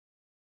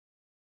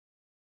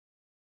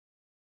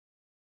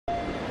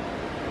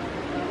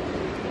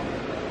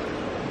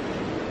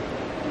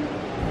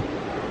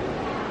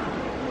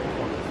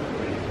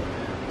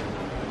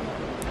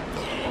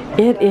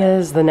It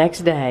is the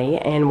next day,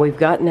 and we've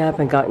gotten up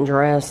and gotten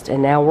dressed,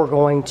 and now we're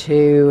going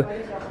to,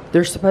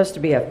 there's supposed to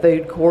be a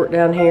food court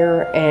down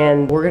here,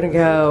 and we're gonna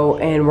go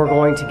and we're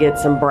going to get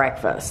some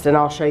breakfast, and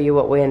I'll show you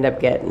what we end up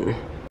getting.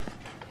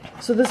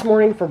 So this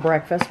morning for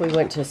breakfast, we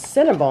went to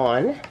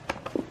Cinnabon,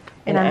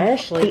 and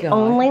Ashley got the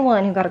only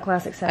one who got a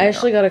classic cinnamon roll.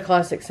 Ashley got a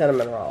classic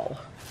cinnamon roll.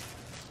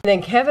 And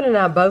then Kevin and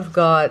I both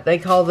got, they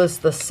call this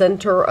the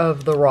center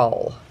of the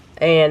roll,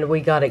 and we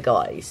got it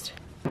glazed.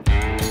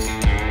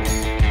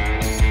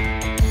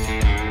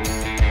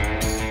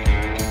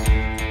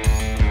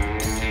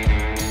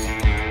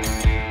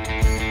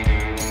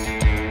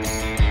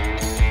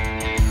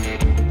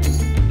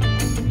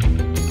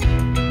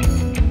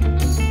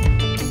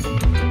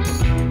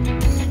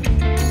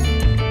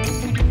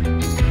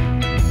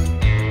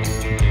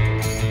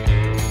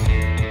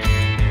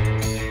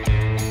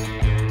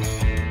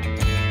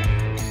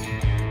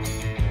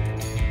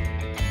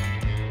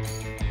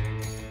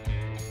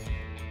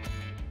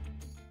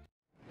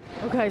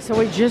 Okay, so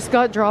we just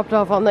got dropped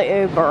off on the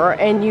Uber,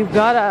 and you've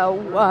got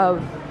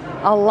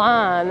a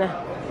line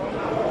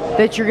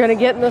that you're going to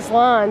get in this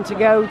line to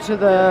go to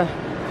the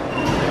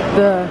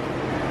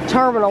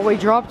terminal. We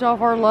dropped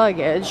off our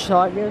luggage, so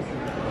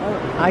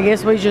I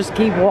guess we just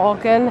keep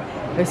walking.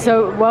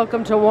 So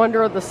welcome to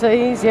Wonder of the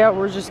Seas. Yeah,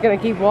 we're just going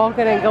to keep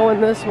walking and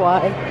going this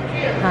way.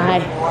 Hi.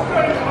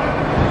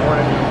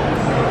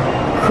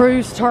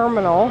 Cruise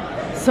terminal.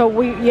 So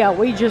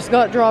we just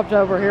got dropped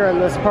over here in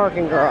this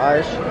parking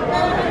garage.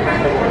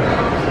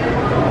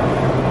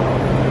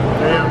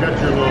 Hey, I've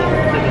got your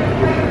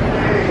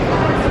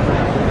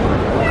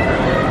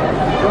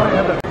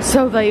little.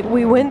 So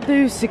we went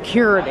through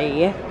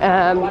security.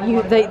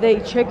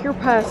 They check your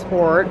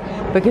passport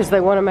because they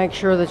want to make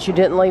sure that you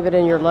didn't leave it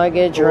in your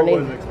luggage or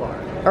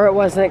it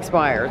wasn't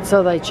expired.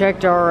 So they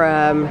checked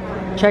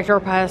our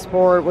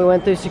passport. We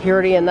went through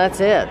security, and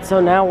that's it.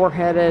 So now we're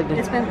headed.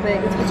 It's been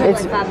quick. It's like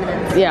 5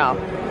 minutes. Yeah.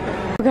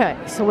 Okay,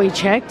 so we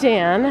checked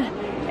in,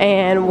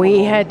 and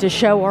we had to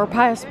show our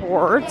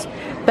passports.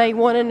 They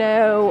want to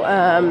know,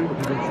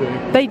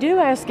 they do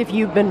ask if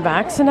you've been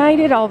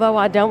vaccinated, although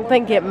I don't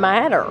think it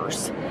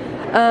matters.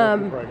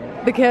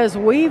 Because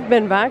we've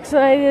been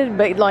vaccinated,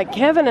 but like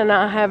Kevin and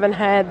I haven't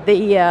had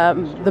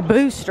the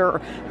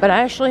booster, but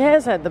Ashley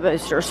has had the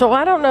booster. So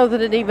I don't know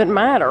that it even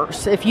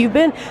matters if you've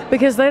been,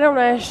 because they don't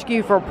ask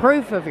you for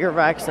proof of your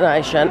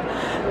vaccination.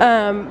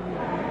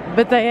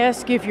 But they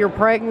ask you if you're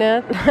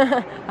pregnant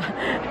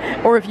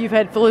or if you've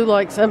had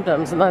flu-like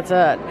symptoms, and that's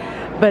it.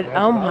 But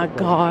oh my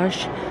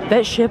gosh,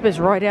 that ship is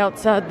right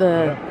outside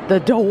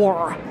the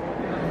door.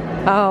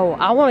 Oh,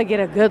 I want to get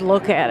a good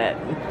look at it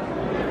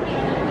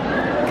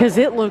because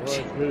it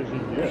looks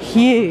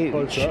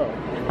huge.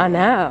 I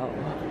know.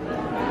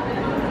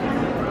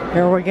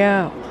 Here we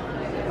go.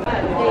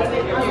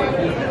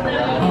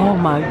 Oh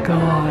my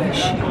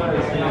gosh.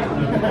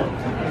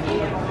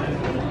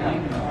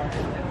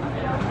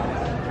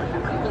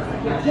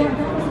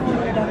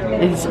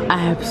 It's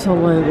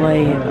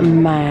absolutely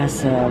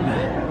massive.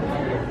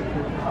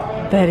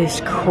 That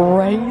is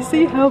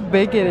crazy how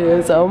big it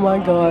is. Oh my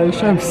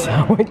gosh, I'm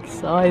so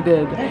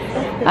excited.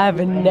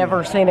 I've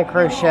never seen a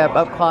cruise ship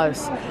up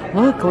close.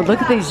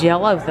 Look at these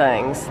yellow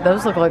things.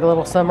 Those look like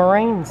little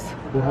submarines.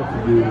 We'll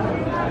have to do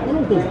one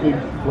of those big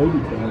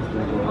floaty things.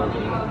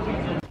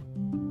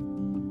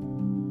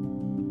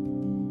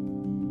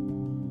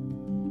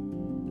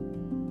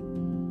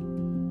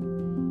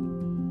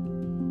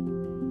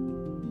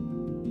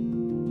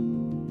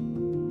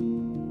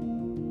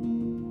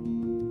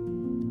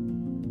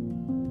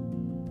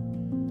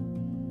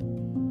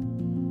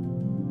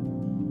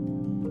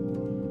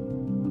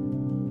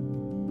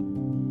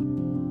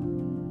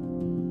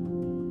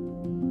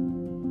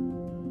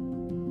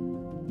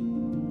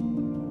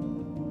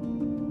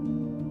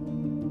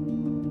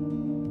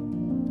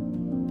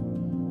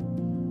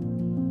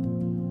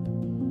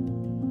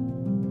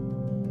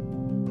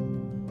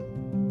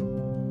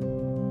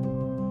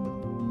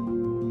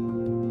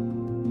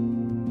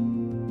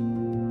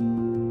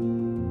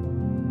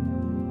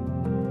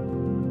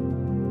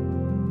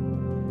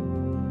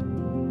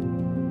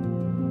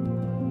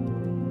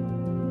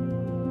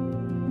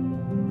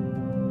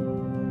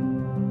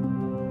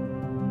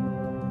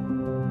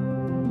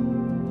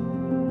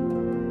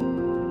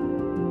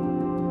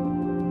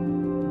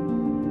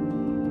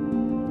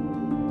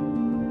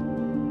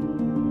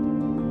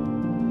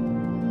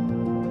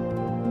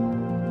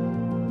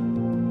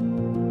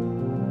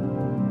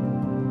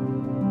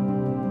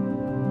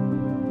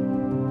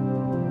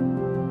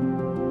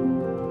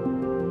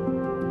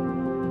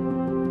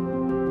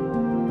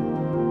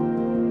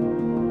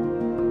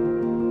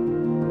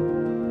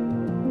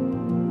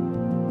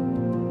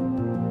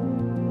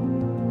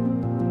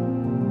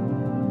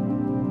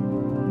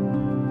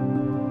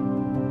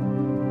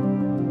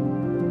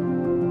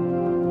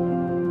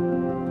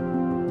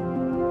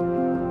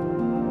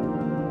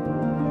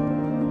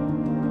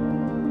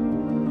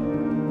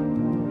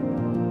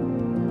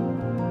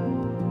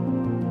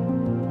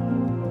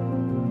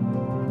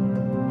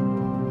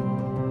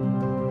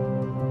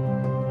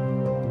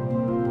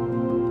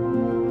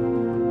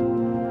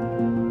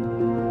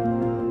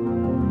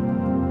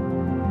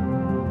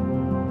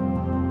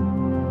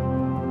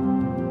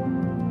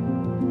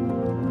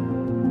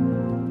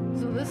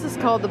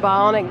 called the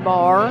Bionic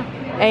Bar,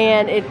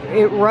 and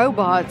it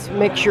robots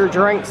mix your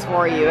drinks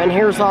for you. And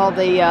here's all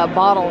the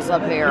bottles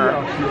up here.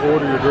 Yeah, you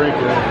order your drink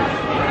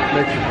and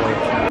it makes it for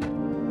you.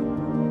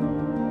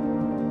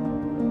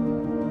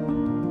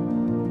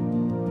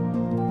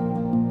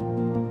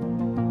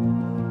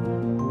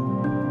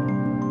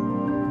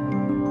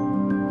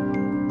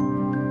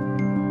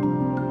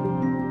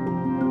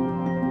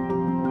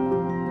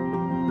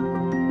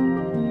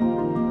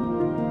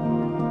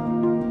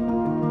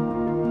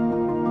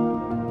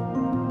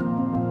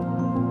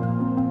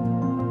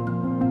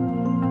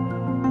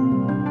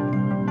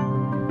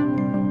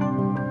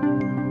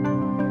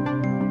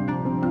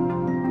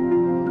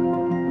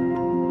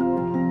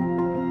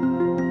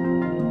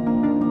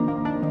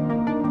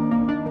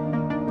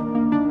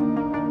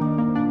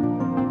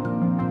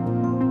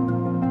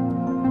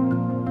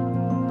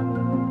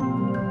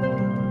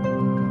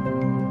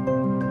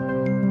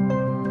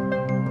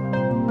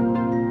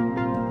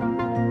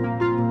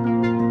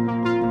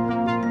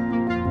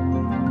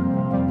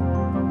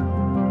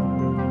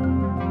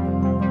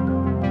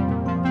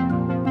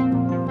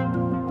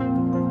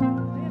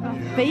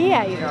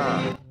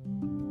 Theater.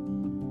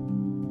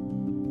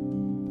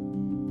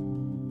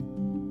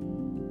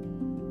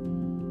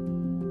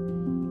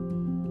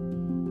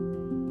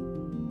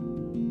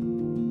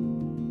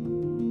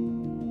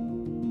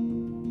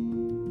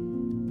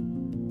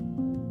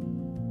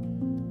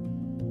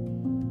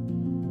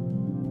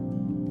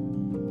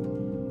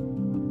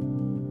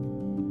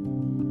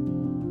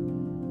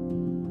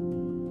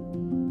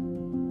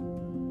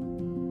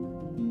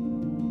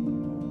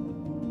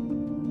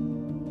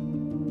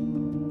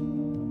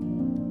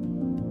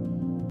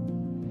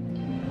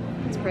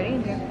 It's pretty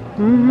in here.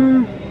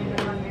 Mm-hmm.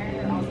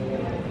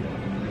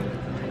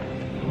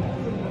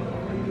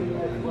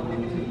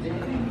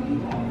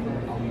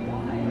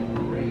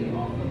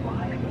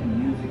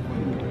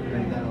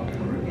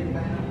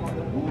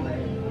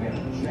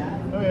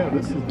 Oh yeah,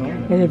 this is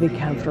nice. It'd be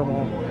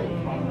comfortable.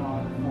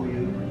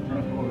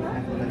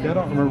 Yeah, I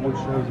don't remember what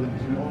shows it.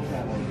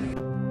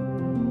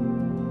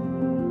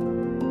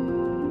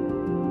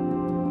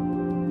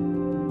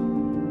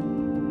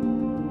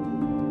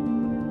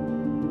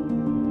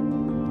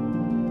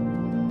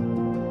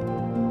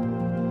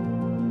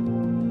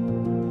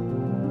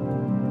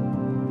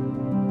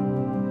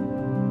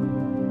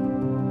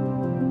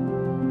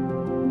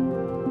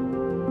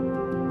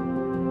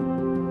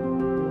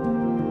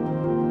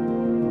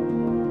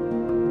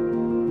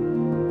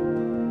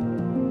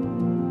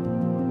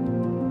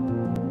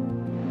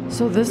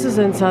 So this is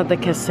inside the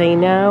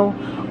casino.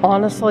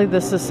 Honestly,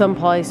 this is some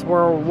place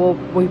where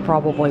we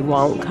probably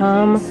won't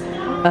come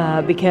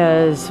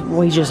because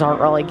we just aren't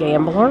really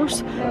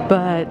gamblers.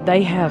 But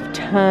they have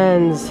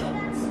tons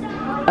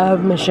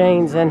of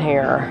machines in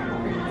here.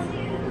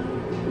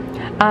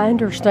 I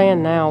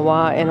understand now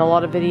why in a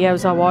lot of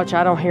videos I watch,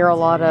 I don't hear a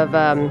lot of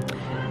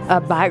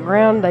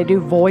background. They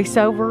do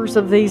voiceovers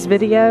of these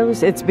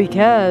videos. It's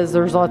because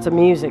there's lots of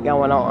music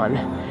going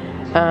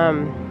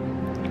on.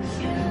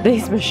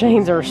 These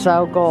machines are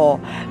so cool.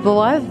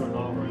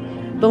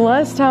 The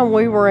last time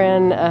we were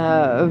in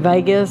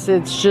Vegas,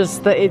 it's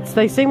just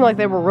they seem like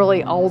they were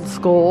really old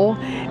school,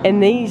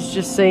 and these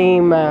just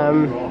seem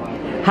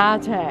high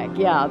tech.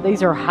 Yeah,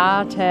 these are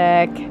high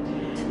tech,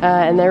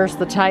 and there's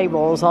the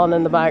tables on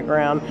in the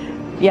background.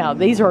 Yeah,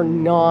 these are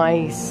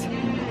nice.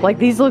 Like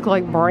these look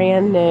like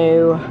brand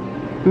new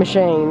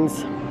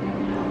machines.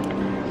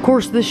 Of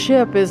course, the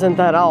ship isn't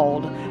that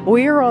old.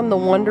 We are on the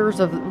Wonder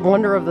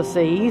of the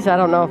Seas. I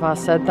don't know if I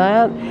said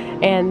that.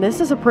 And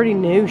this is a pretty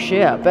new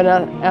ship. And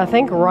I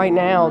think right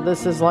now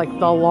this is like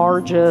the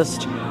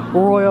largest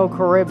Royal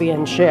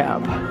Caribbean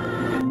ship.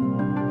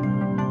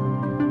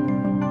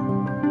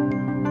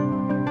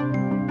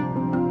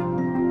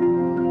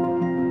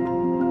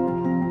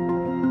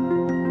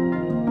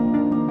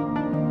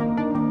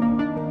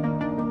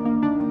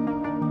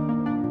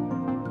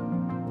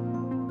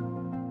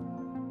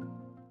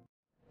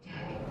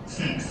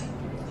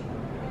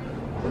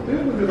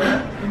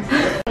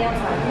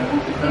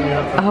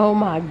 Oh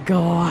my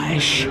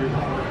gosh.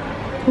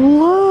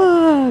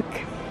 Look.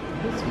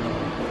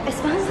 It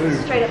smells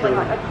straight up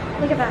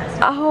like a vest.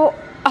 Oh,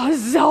 a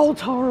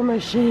Zoltar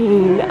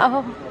machine.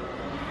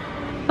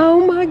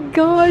 Oh my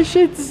gosh,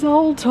 it's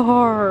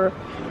Zoltar.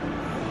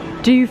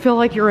 Do you feel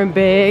like you're in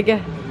big?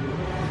 It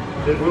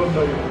will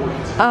tell your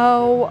fortune.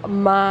 Oh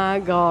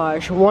my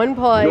gosh. One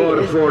play.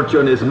 Your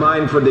fortune is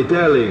mine for the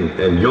telling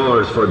and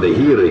yours for the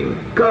hearing.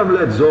 Come,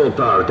 let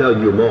Zoltar tell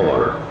you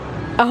more.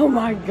 Oh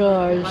my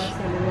gosh.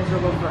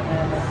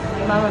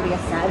 Mom would be a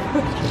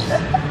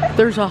sad.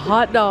 There's a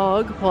hot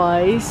dog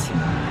place,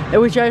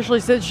 which Ashley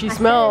said she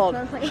smelled.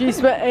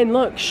 And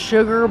look,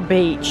 Sugar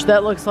Beach.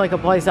 That looks like a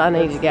place I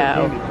need to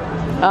go.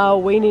 Oh,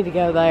 we need to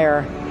go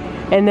there.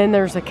 And then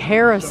there's a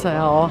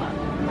carousel.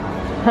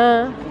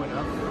 Huh?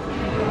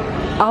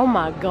 Oh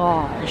my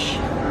gosh.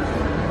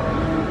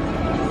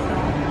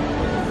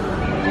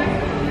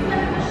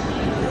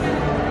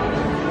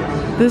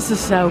 This is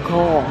so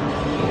cool.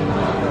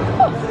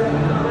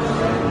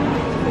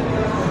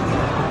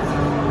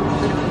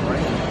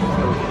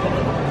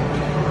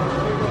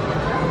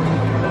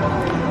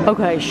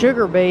 Okay,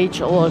 Sugar Beach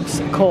looks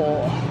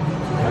cool.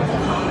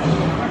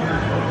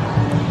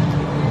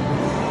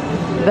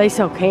 They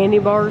sell candy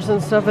bars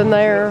and stuff in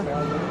there.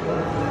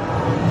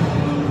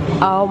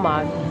 Oh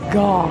my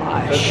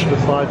gosh. That's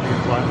the slides you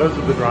can climb. Those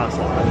are the dry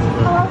slides.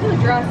 Oh, I'll do a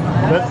dry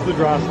slide. That's the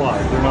dry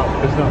slide. They're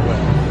not, it's not wet.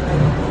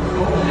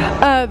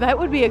 That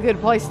would be a good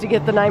place to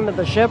get the name of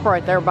the ship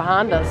right there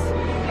behind us.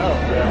 Oh,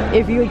 yeah.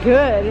 If you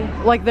could.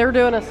 Like they're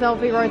doing a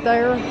selfie right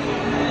there.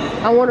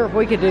 I wonder if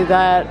we could do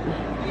that.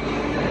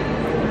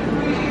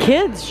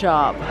 Kids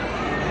shop.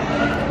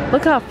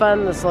 Look how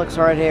fun this looks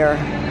right here.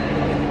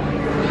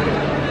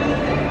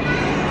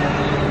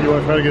 You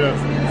want to try to get a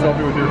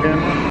selfie with your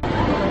camera?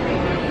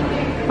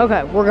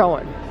 Okay, we're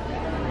going.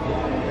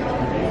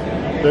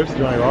 There's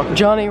Johnny Rockets.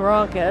 Johnny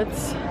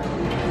Rockets.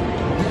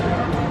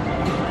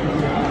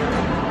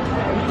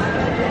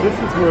 This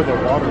is where the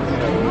water show is.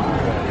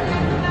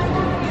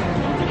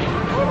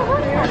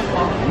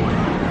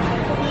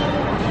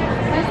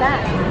 Where's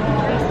that?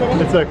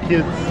 It's a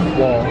kid's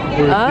wall. Where kids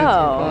can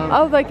climb.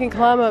 Oh, they can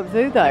climb up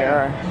through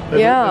there.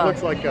 It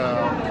looks like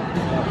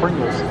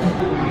Pringles.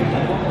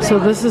 So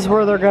this is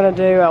where they're going to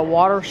do a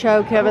water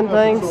show, Kevin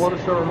thinks? It's a water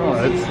show or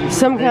not. It's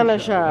Some kind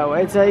of show.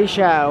 It's a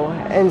show.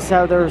 And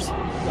so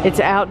it's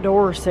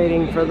outdoor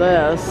seating for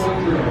this.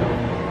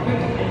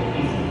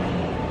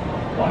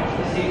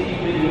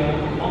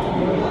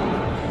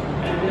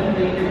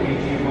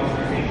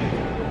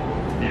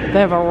 They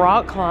have a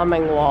rock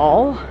climbing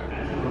wall.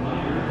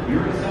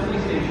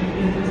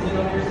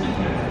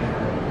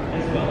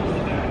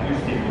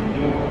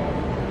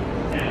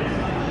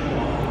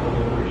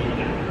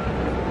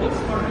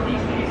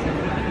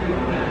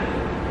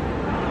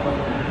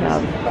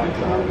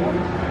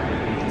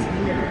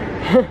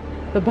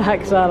 The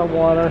backside of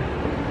water.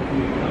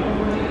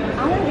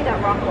 I want to do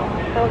that rock wall.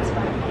 That looks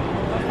fun.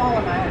 I'll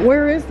follow my.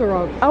 Where is the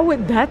rock? Oh,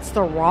 that's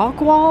the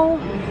rock wall?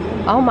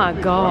 Oh my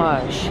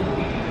gosh.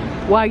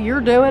 While you're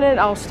doing it,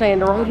 I'll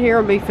stand right here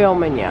and be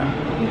filming you.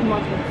 You can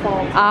watch me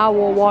fall. I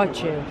will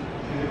watch you.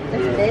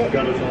 That's it.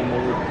 got us on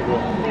over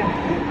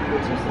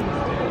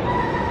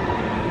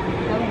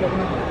to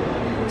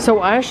the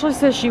So Ashley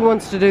says she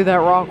wants to do that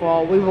rock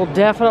wall. We will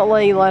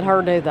definitely let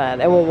her do that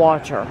and we'll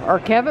watch her. Or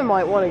Kevin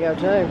might want to go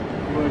too.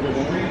 You want to go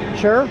down?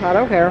 Sure, I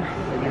don't care. Or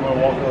do you want to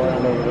walk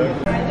around over there?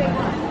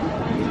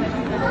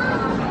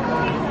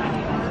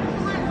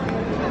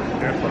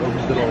 There's the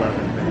opposite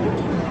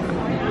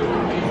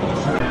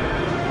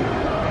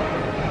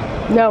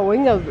 11. No, we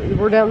can go.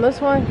 We're down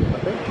this way?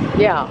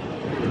 Yeah.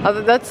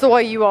 That's the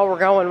way you all were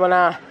going when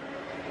I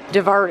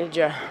diverted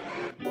you.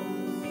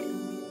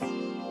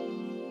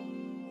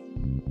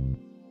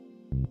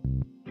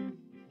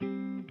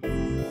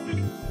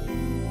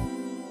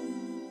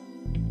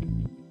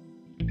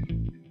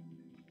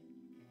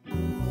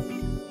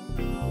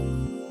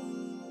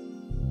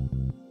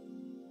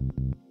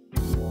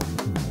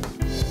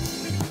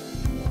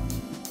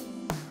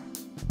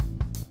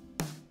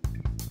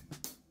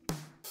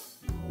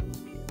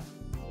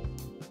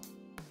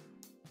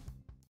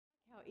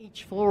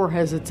 Each floor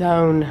has its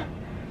own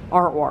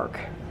artwork.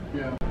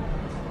 Yeah.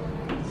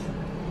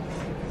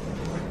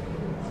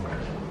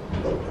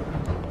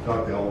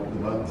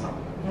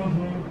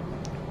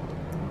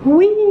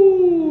 Whee!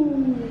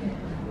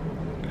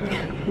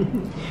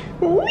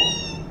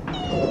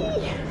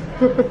 Whee!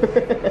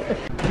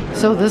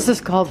 So this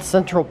is called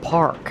Central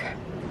Park.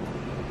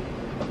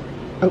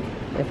 Oh,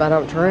 if I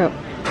don't trip.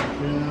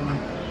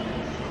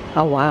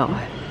 Oh wow,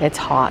 it's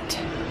hot.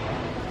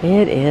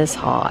 It is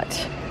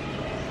hot.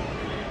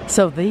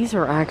 So these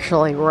are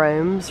actually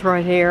rooms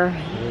right here,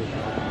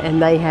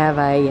 and they have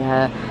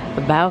a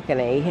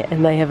balcony,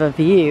 and they have a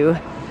view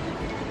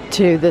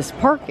to this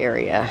park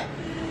area.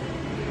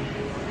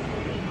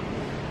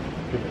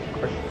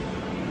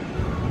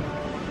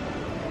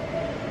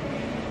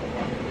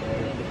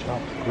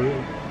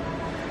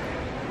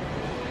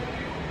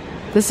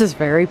 This is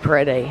very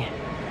pretty.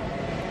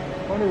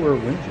 I wonder where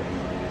Winchester is.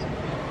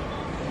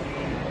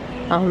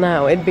 I don't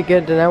know. It'd be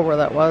good to know where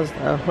that was,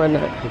 though,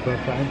 wouldn't it? Is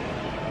that fine?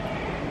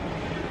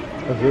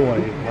 I do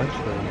want to eat lunch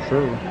there, I'm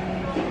sure.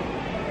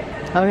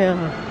 Oh,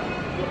 yeah.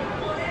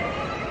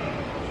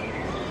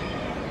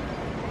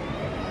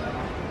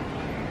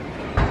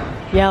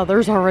 Yeah,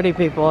 there's already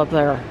people up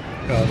there.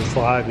 Oh, the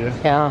slide, yeah.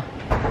 Yeah.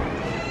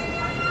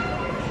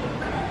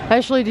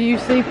 Ashley, do you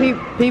see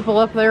people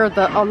up there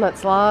on that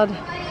slide?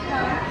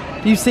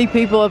 Do you see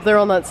people up there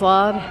on that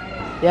slide?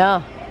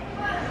 Yeah.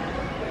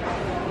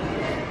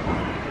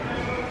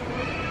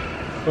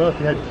 Well, if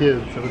you had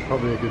kids, that was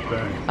probably a good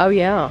thing. Oh,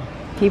 yeah.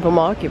 Keep them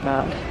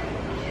occupied.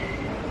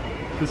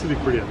 This would be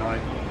pretty at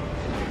night.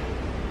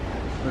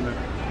 Wouldn't it?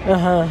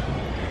 Uh-huh.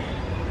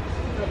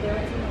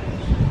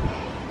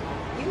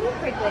 You look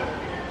pretty good.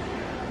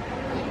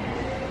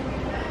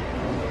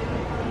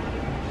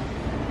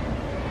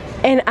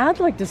 And I'd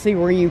like to see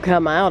where you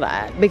come out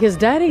at, because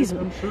Daddy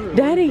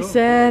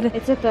said,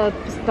 It's at the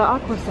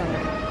Aqua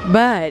Center.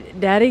 but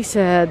Daddy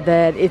said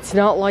that it's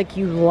not like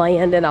you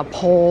land in a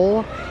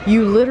pool.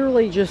 You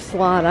literally just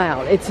slide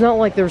out. It's not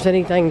like there's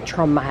anything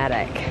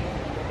traumatic,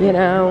 you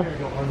know?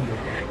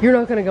 You're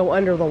not going to go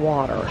under the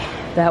water.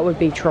 That would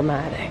be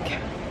traumatic.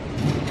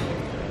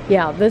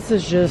 Yeah, this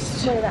is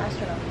just... Where the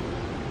astronaut.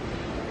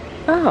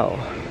 Oh.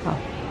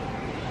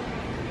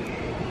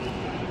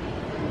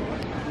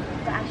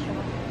 The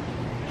astronaut.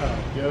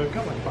 Yeah, they've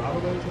got like 5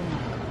 of those in there.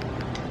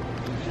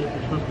 You're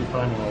supposed to be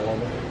finding all of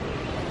them.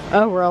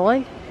 Oh,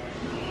 really?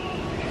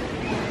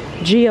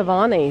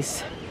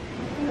 Giovanni's.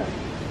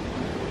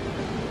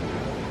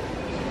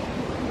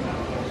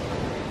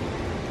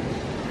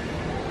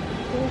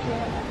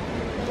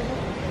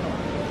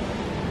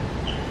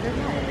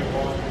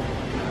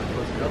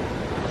 Let's go.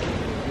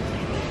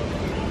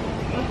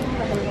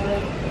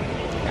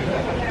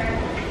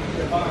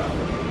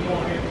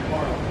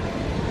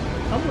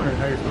 I'm wondering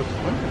how you're supposed to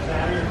swim this.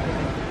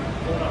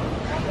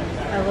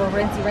 A little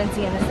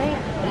rinsey in the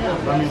sand.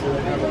 I mean, do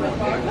they have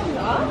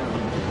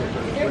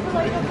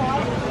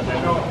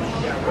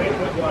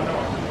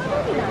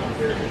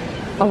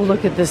Oh,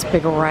 look at this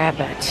big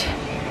rabbit.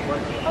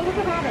 Oh, look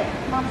at rabbit.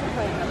 Mom's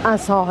afraid. I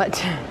saw it.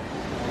 It's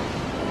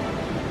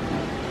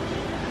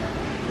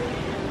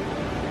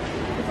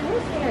a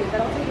little scary,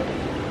 but I'll take it.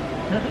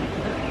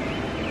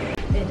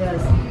 It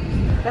does.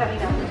 That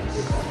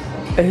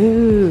means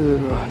Ooh.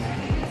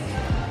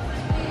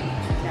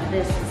 now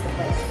this is the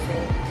place to be.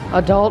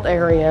 Adult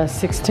area,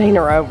 16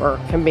 or over,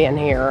 can be in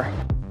here.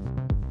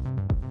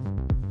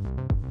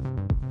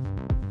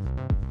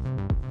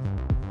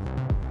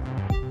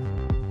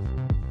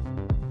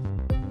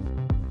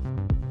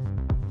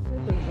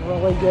 There's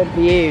really good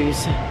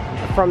views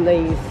from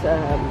these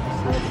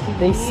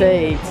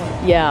seats.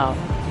 Yeah.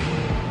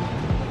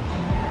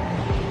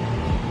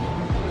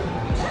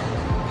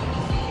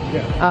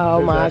 Oh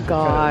There's my Ashley's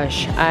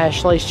gosh,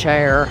 Ashley's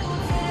chair.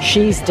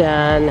 She's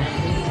done.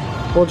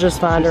 We'll just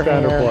find her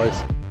Found her here.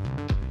 place.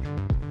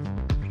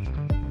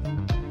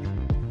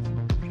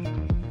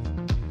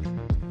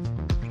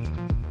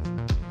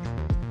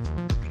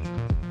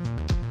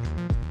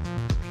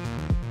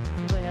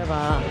 They have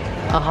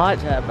a hot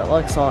tub, it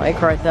looks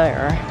like, right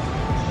there.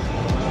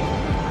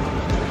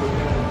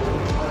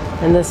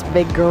 And this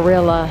big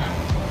gorilla.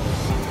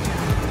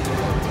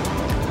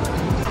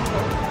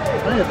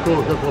 I think it's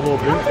cool to put little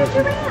benches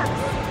and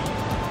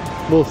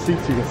little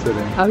seats you can sit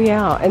in. Oh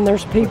yeah, and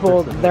there's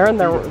people. They're in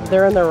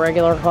their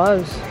regular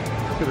clothes.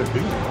 Look at the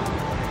feet.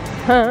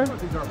 Huh?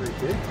 These aren't very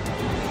big.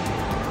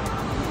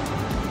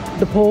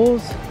 The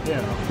pools?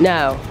 Yeah.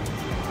 No.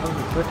 I was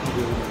expecting to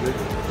be a little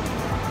bigger.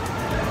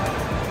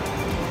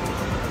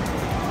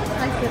 It's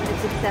nice that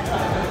it's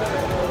accessible.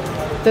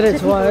 That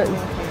it's what?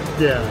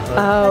 Yeah.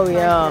 Oh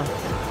yeah.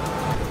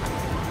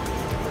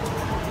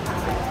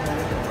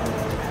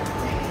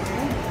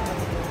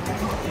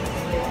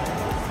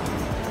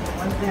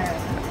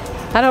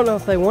 I don't know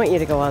if they want you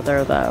to go out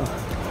there though. You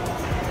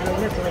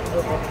have to like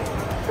open.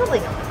 Probably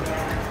not.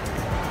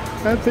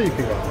 I'd say you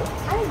can go. I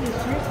would use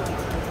yours.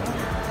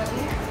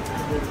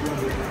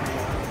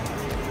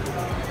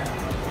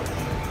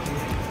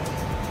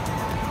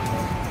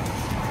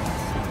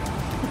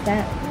 What's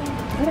that?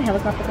 Is that a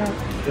helicopter guy?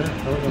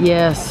 Yeah.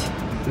 Yes.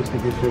 Just to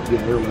get you up the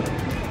airlift.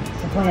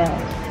 Wow.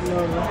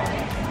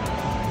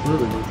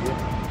 Really legit.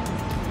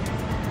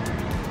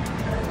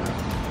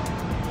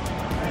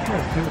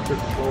 Yeah, temperature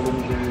control in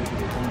these areas.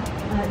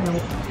 No.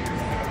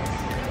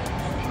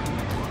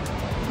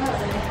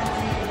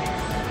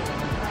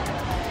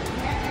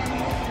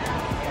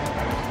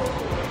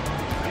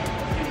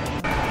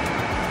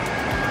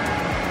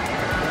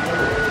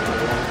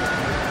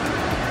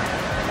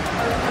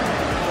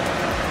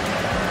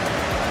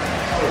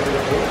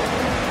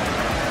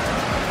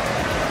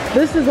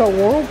 This is a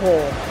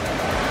whirlpool.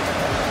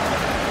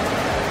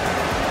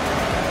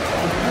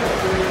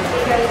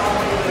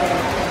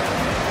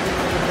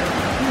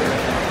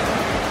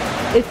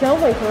 It's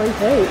only 3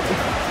 feet.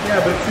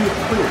 Yeah, but see,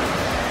 it's clear.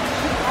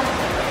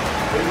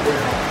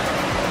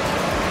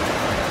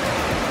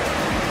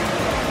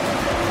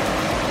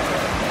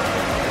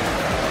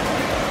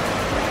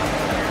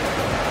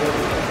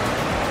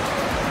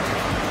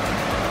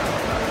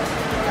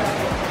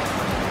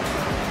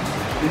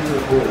 These are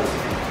the pools.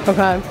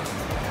 Okay.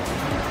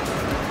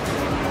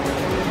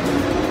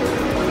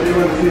 So you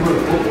want to see where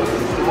the pool is?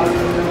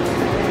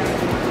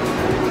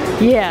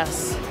 Yes.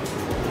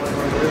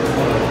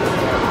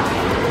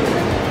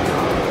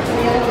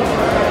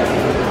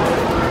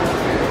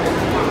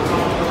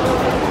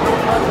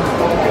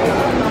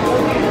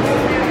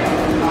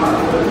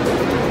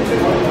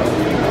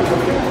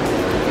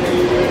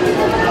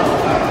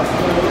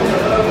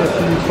 Let's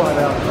see you slide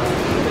out.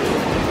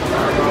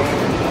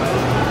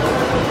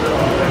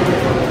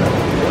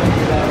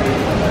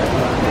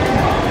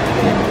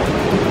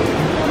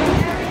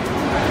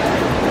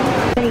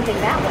 Anything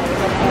that way.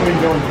 I mean,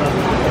 going down.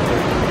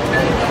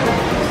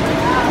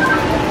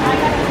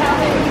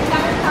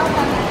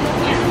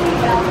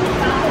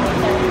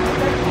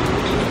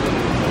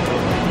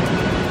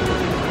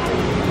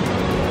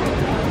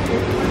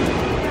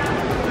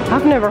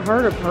 I've never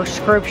heard of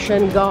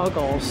prescription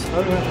goggles.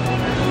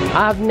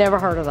 I've never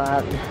heard of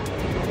that.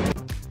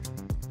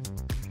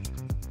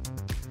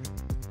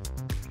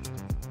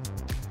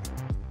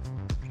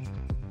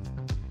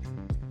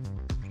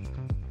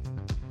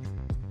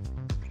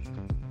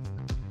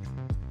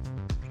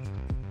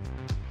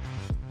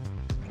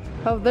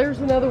 Oh, there's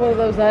another one of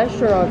those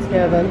astronauts,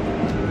 Kevin.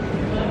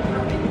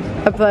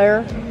 Up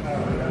there.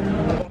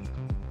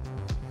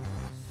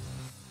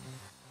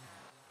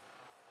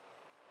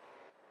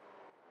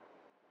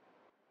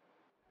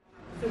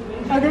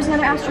 Oh, there's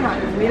another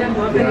astronaut.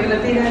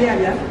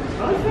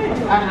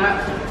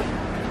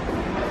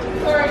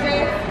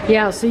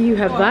 Yeah, so you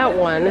have that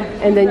one,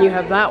 and then you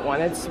have that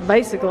one. It's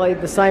basically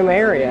the same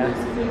area,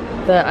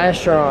 the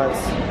astronauts.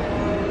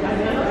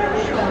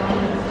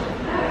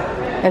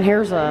 And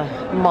here's a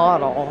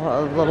model,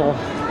 a little,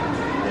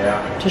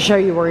 to show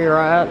you where you're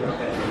at.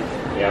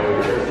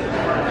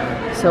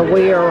 So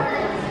we are,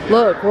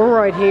 look, we're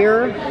right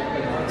here.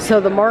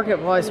 So the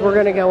marketplace, we're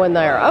gonna go in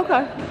there.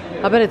 Okay.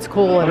 I bet it's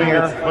cool in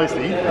here. It's a place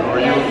to eat though. Are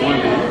you one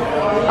to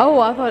eat?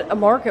 Oh, I thought a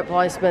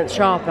marketplace meant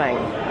shopping.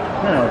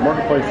 No,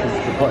 marketplace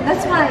is the place.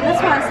 That's why I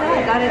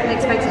said I didn't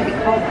expect it to be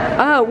cold.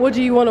 Oh, well,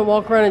 do you want to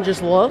walk around and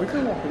just look?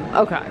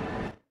 Okay.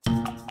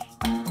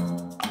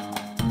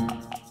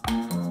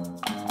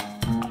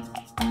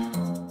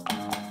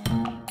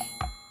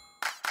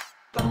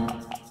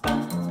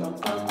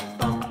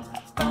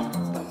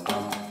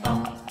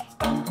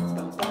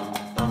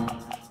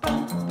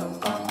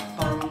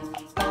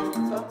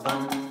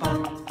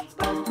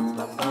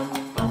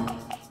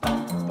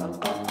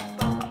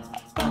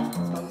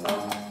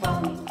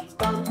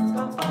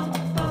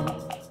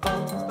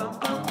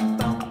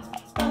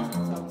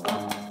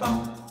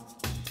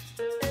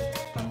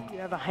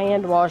 A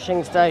hand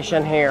washing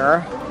station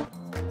here.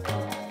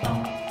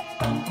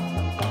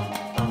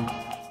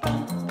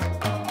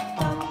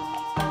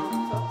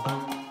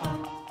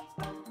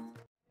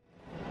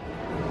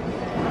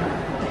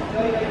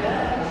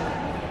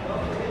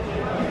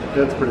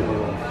 That's pretty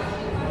cool.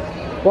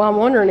 Well, I'm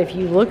wondering if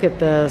you look at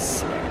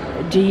this,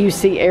 do you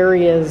see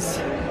areas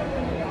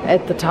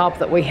at the top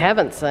that we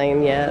haven't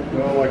seen yet?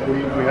 Well, like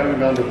we haven't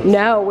gone to this.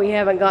 No, we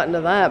haven't gotten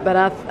to that, but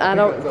I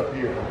don't. It's up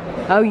here.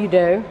 Oh, you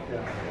do?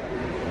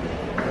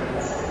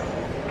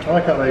 I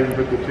like how they even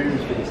put the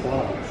tubes for the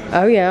slides.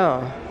 Oh,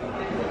 yeah.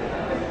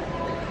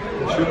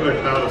 They should have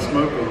a cloud of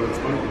smoke over it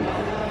smoking.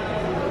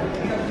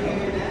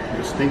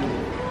 It's stinky.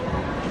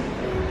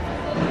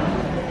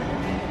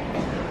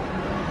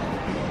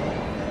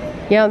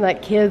 Yeah, and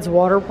that kids'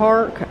 water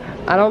park,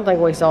 I don't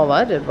think we saw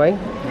that, did we? And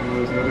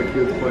there's another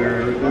kids playing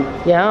and everything.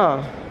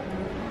 Yeah.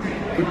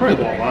 We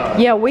probably walked by.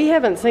 Yeah, we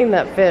haven't seen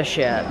that fish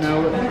yet.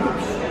 No, I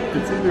think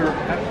it's either,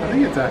 I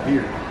think it's out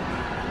here.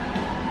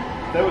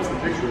 That was the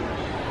picture.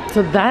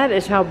 So that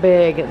is how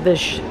big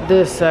this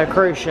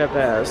cruise ship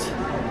is.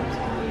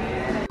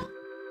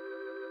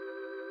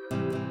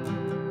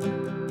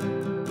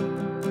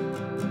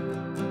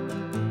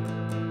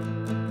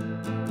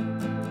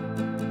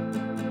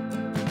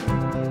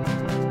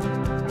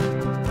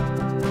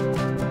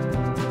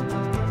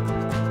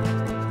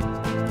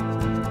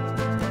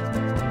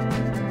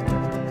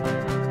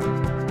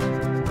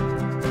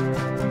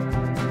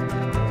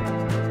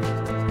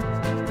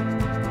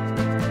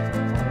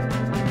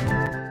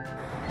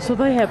 So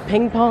they have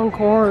ping pong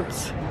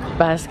courts,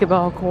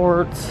 basketball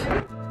courts.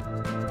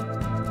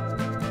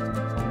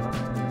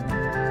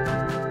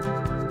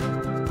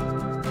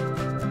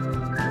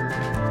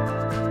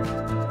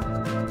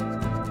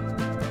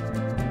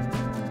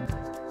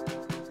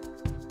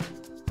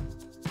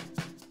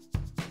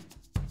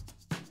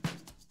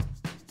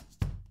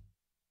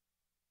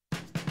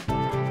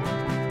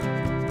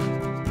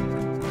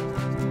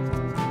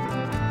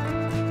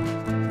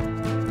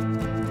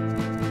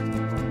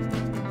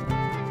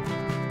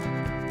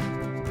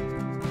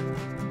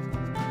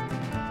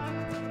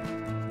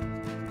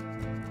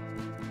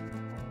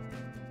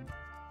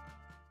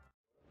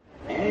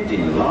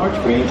 In large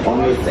print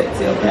on your set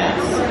sail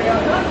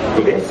pass.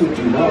 For guests who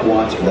do not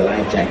watch the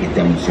life jacket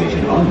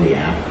demonstration on the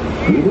app,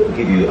 we will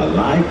give you a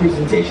live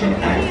presentation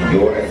at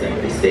your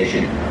assembly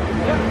station.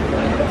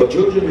 For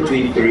children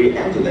between 3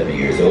 and 11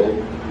 years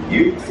old,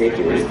 youth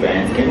safety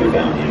wristbands can be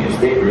found in your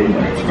stateroom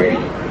when it's ready.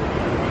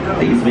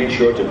 Please make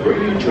sure to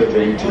bring your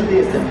children to the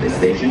assembly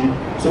station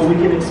so we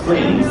can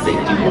explain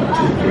safety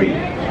 1, 2,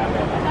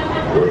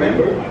 3.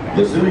 Remember,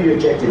 the sooner you're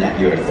checked in at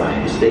your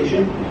assigned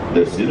station,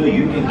 the sooner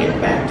you can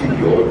get back to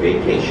your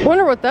vacation.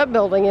 Wonder what that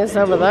building is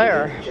over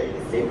there. Check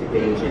the safety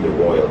page in the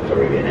Royal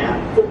Caribbean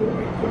app for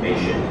more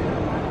information.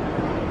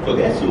 For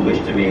guests who wish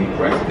to make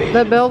reservations,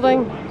 That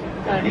building?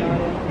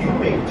 you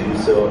may do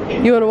so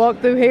in You want to walk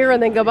through here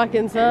and then go back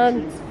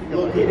inside?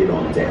 located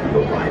on deck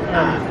number 5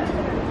 aft.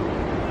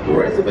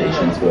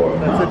 Reservations for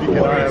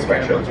mouth-watering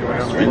expressions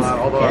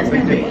restaurants can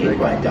be made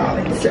by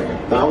dialing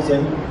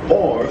 7000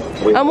 or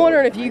with I'm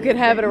wondering if you could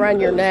have it around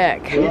your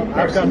neck.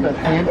 I've got that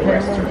hand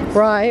camera.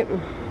 Right.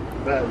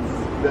 That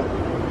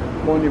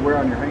one you wear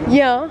on your hand?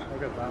 Yeah.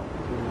 I've got that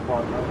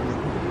one.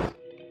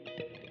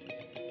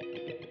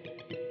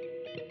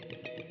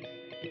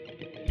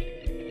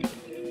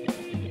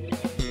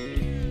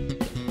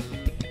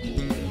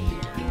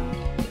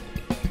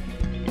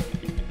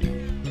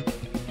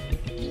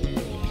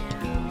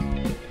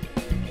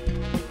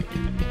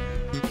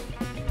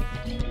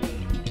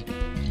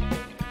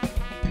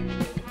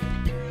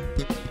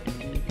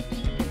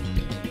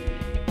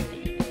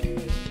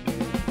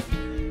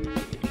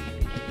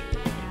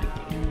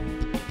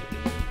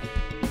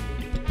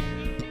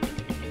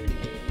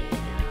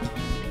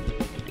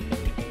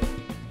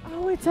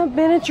 a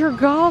miniature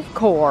golf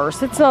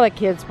course. It's not a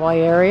kids'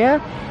 play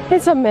area.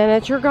 It's a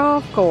miniature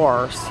golf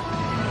course.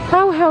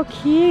 Oh, how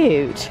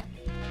cute.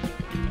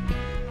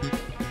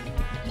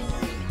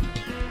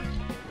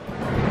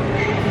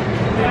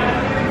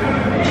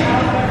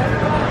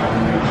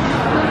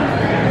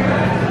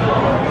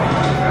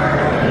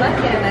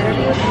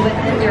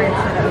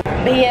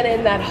 Being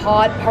in that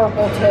hot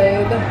purple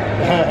tube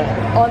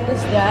on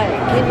this day.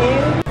 Can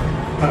you?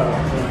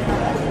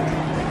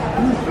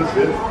 That's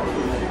it.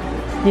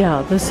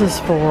 Yeah, this is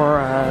for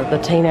the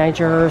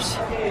teenagers.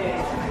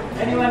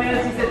 Anyone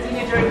else is a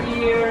teenager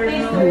here?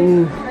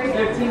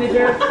 You're a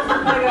teenager?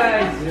 Hi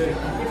guys, you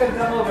can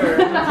come over.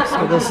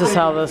 So this is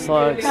how this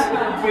looks.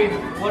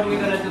 What are we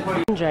gonna do for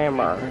you?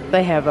 Jammer.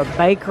 They have a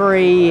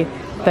bakery.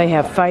 They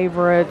have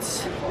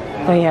favorites.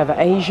 They have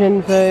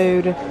Asian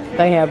food.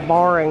 They have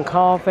bar and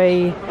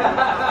coffee.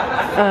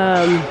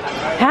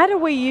 How do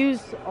we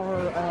use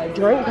our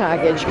drink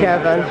package,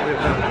 Kevin?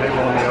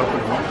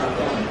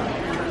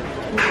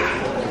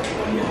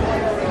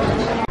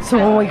 So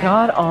when we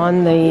got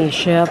on the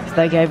ship,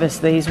 they gave us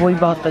these. We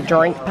bought the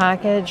drink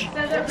package,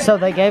 so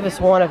they gave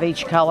us one of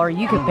each color.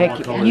 You could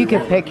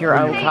pick your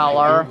own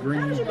color,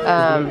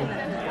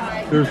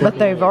 but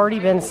they've already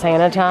been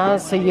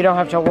sanitized, so you don't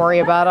have to worry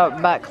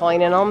about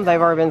cleaning them.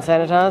 They've already been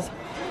sanitized.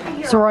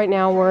 So right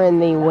now we're in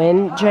the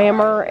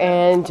Windjammer,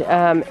 and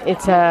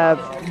it's a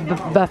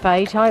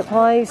buffet type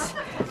place.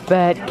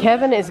 But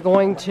Kevin is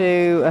going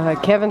to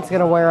Kevin's going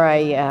to wear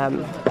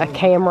a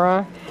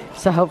camera.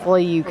 So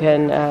hopefully you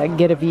can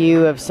get a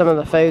view of some of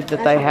the food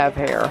that they have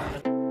here.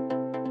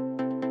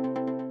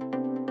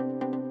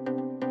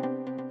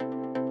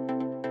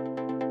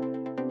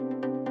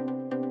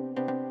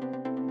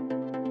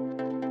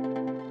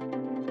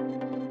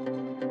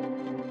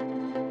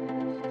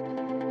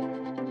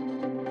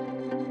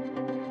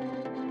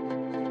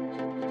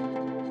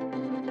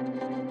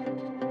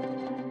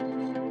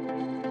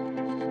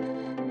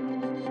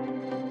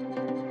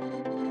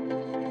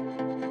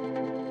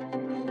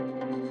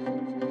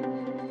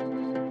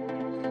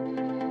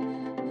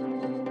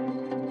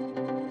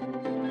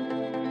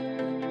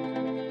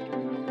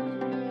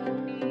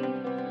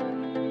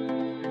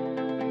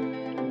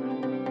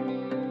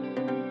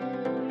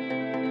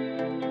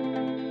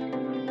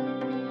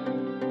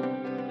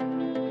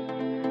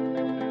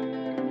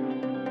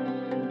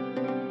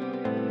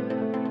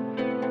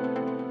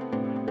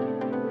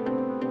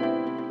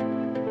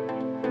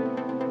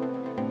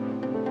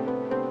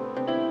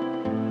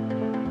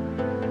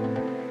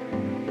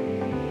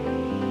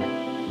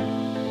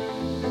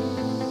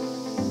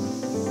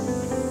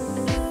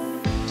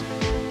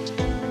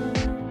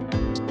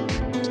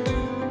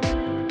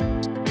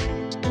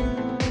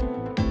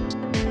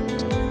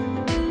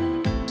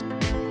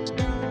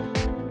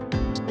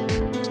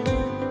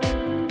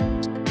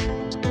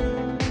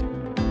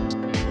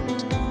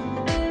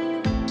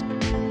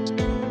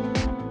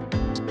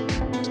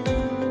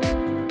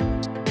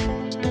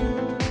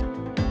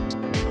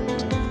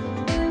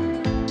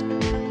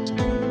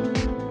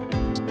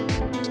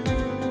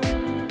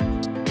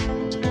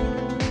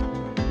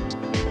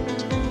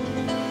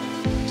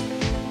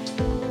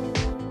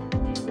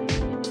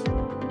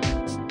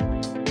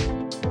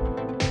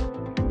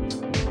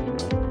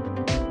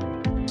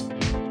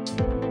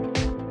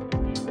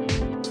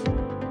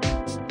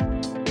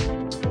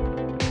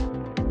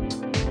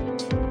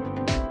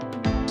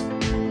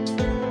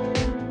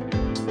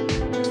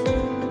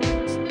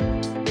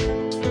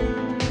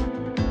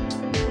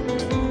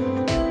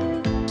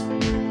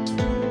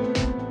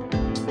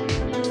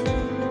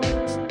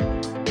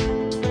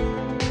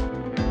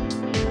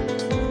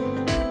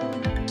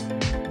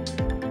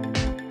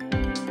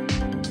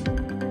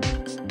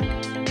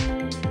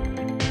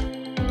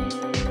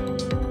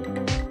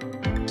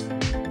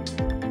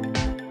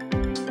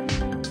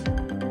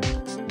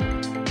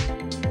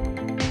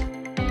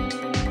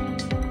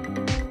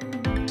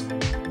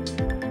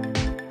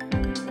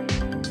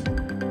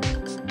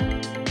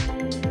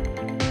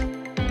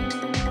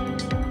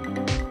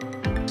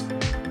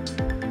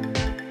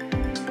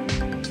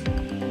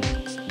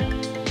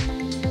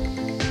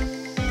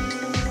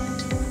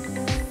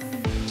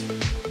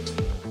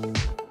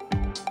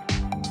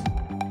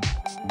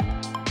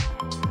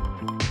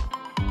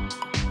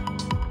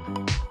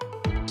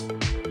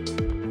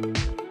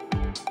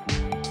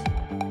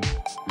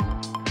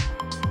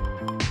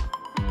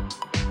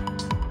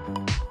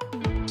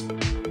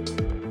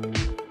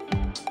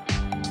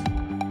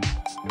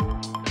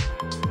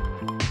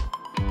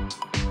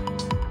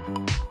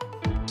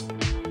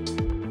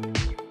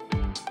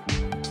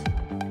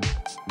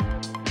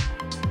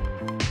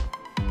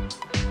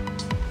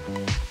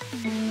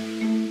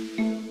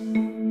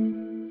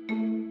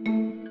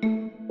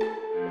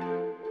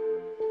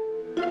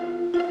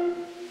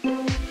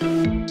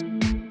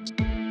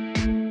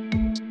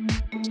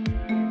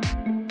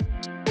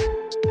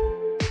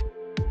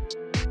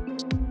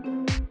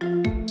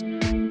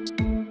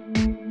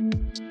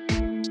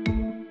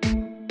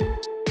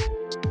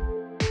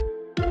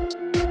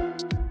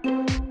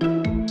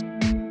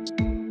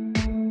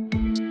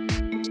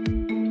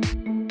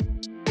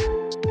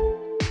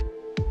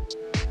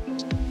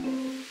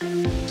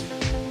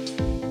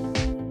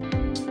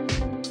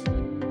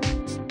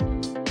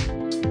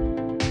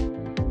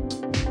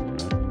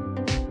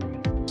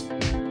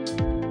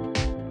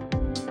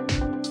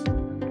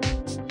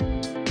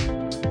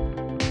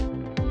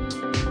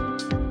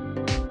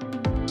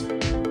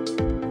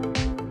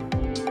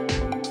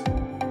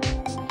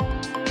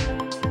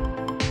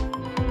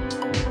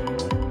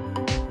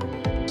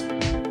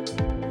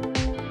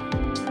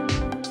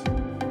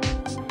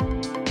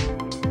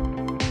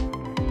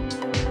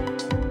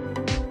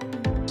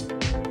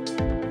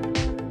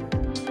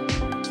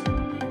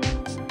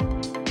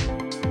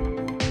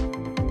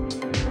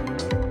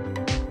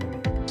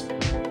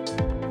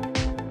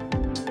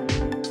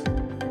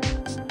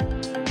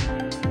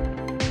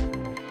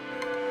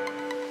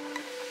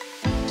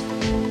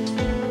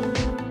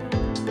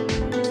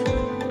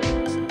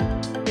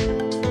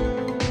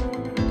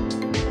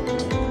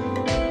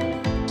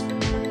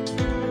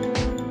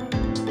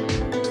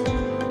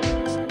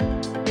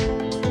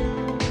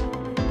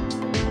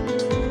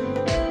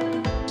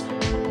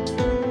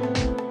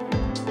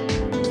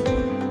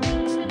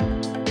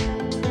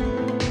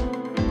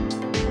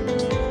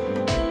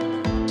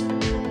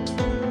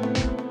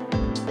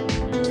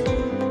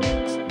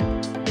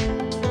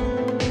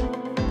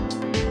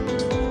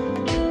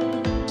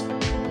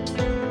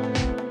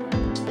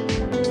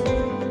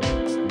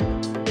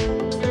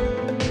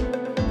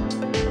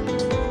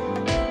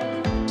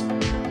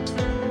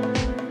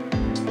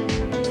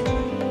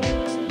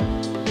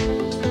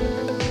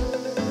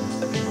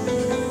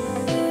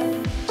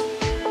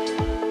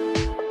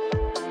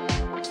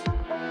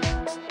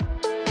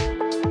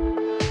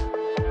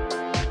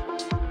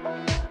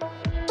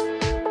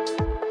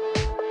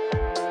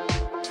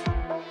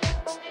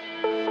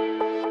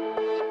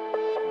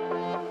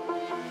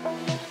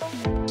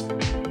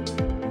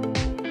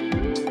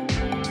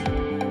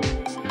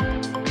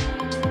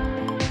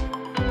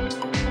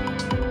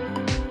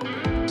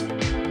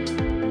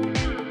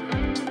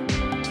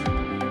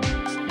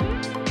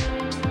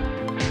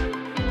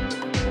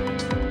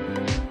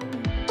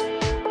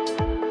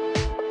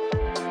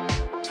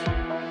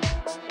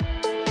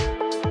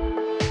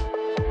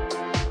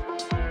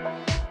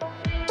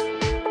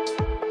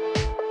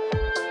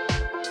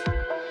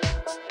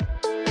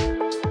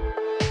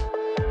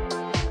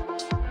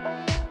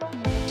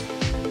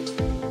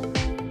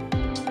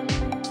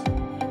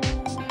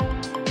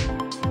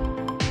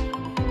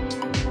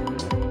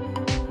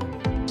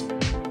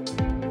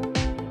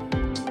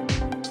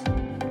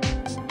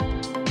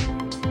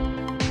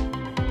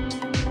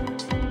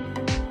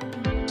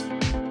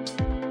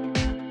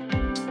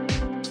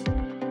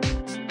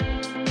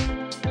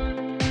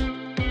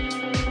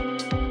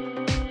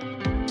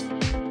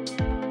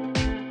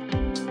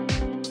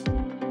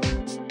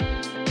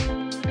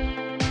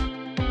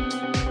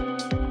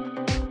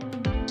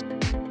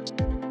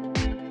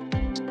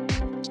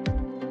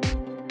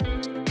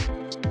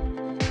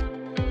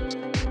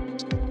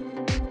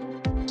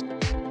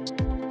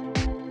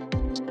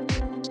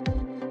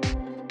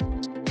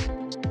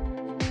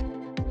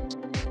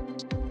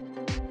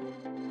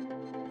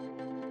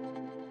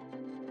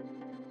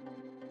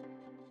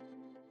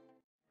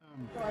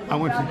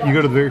 you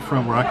go to the very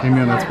front where I came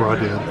in, that's where I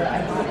did.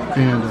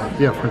 And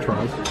yeah, French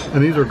fries.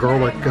 And these are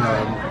garlic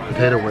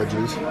potato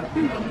wedges.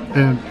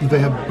 And they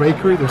have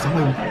bakery. They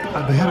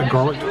had a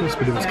garlic twist,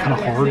 but it was kind of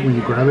hard when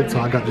you grab it, so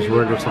I got just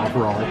regular soft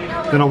raw.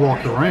 Then I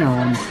walked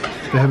around.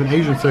 They have an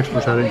Asian section,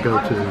 which I didn't go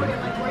to.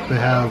 They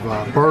have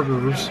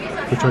burgers,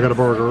 which I got a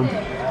burger.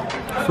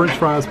 French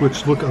fries,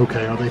 which look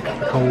okay. Are they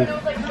cold?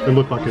 They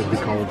look like it'd be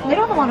cold. They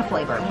don't have a lot of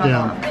flavor.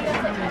 Yeah.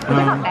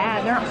 They're not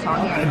bad. They're not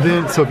soggy. And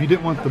then, so if you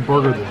didn't want the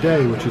burger of the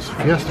day, which is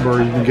Fiesta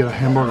Burger, you can get a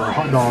hamburger or a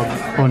hot dog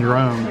on your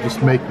own.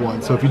 Just make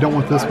one. So if you don't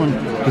want this one,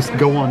 just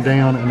go on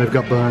down, and they've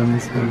got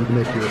buns, and you can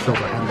make yourself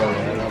a hamburger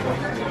or whatever.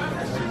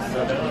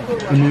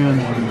 And then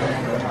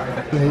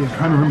I'm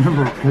trying to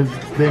remember,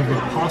 they have a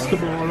pasta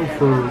bar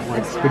for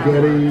like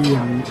spaghetti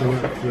and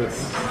the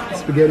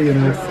spaghetti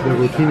and the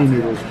rotini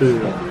noodles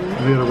too.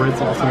 And they got a red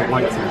sauce and a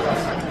white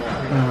sauce.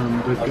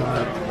 They've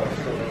got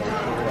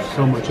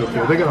so much up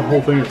there. They got a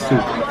whole thing of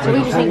soup. So we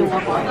just need to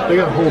walk away. They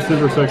got a whole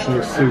center section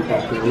of soup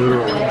up there,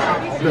 literally.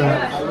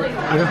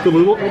 I got the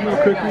little oatmeal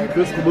cookie,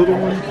 this little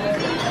one.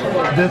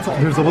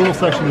 There's a little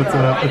section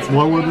that's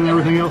lower than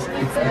everything else.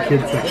 It's the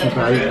kids section, but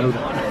I didn't know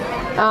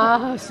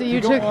that. So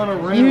you took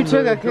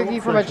a cookie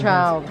from a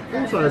child.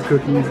 Full-size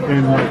cookies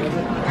and like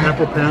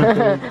apple pound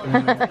cake.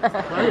 And,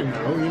 I didn't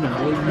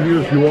know,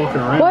 you walking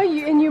around. Well,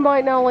 you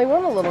might not only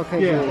want a little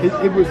cookie.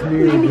 Yeah, it was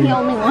near. He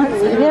only wants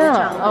it.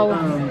 Yeah. Oh.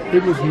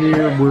 It was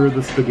near where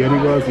the spaghetti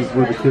was. Is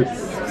where the kids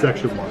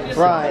section was.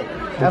 Right.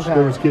 Okay.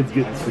 There was kids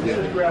getting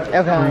spaghetti.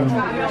 Okay.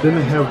 Then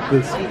they have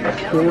this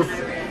pork.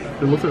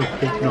 It looks like a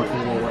pork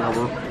knuckle or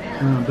whatever.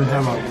 They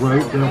have a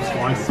roast. They have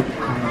sliced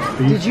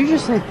beef. Did you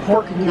just say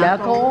pork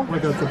knuckle?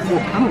 Like it's a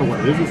pork. I don't know what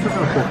it is. It's some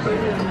kind of pork thing.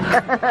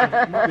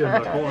 It might be a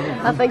knuckle.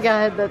 I think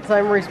I had that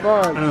same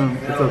response.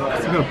 It's some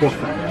kind of pork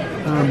thing.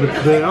 But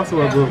they also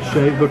have a little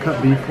shave. They'll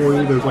cut beef for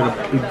you. There's like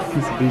a big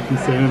piece of beef you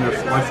sand, and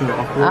they're slicing it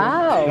off for you.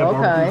 Oh,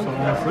 okay.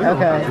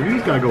 Okay. So you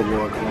just gotta go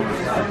look.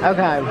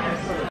 Okay.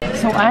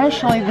 So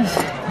Ashley, this.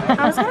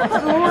 I was going to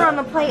put more on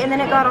the plate and then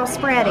it got all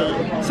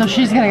spready. So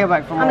she's going to go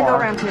back for more. I'm going to go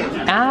around too.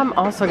 I'm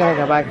also going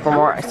to go back for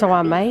more. So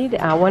I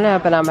went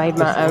up and I made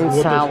my own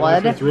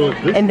salad.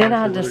 And then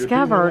I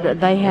discovered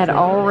they had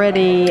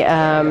already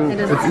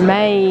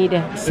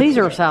made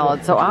Caesar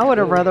salad. So I would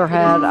have rather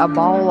had a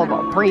bowl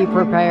of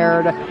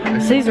pre-prepared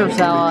Caesar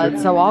salad.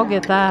 So I'll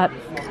get that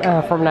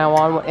from now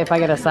on if I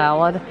get a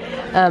salad.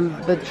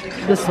 But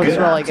this looks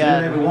really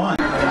good.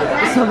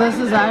 So this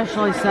is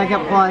Ashley's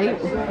second plate.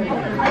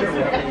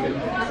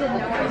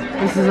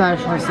 This is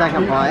Ashley's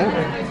second plate.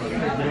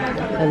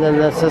 And then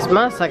this is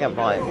my second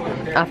plate.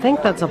 I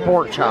think that's a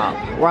pork chop.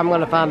 Well, I'm going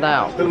to find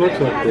out. It looks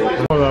like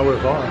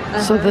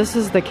it. So this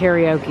is the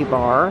karaoke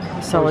bar.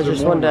 So I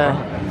just wanted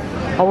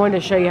to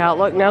show you how it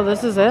looked. No,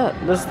 this is it.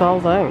 This is the whole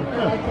thing.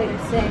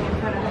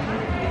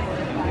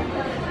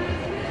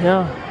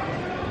 Yeah.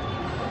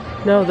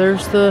 No,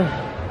 there's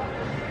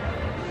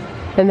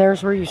and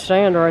there's where you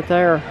stand right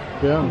there.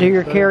 Yeah. Do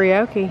your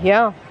karaoke.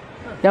 Yeah.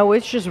 No,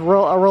 it's just a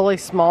really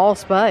small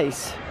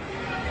space.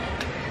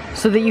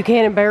 So that you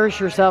can't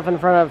embarrass yourself in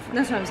front of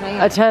That's what I'm saying.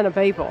 a ton of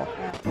people.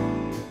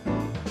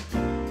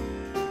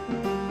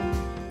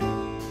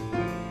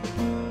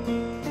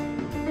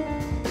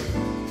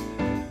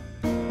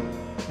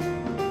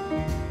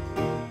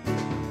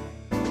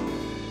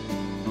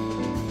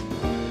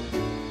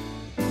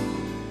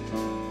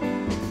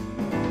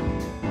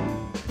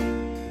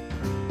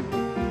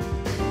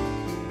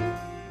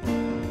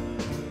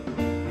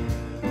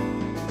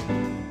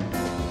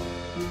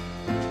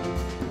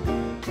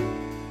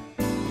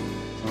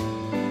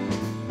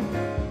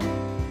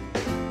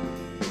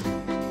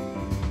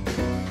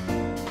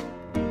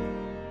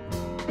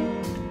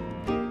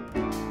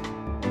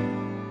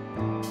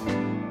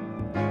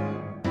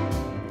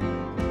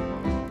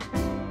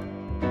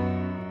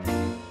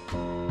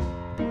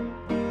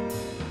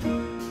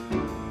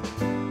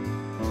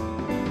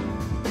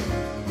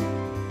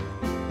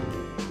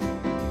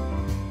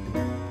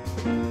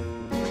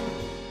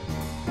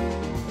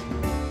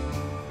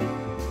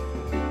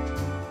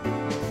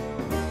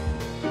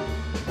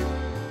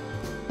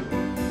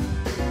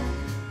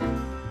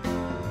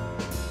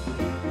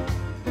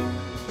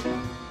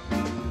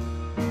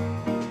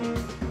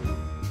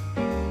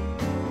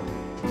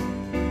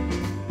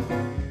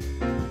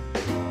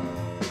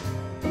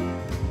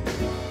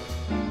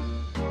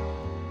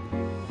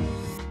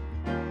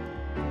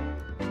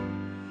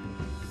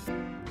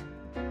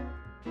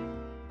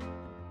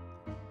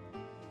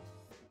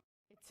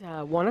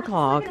 It's 1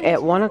 o'clock.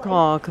 At 1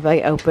 o'clock,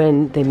 they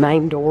open the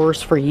main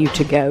doors for you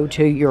to go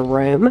to your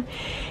room,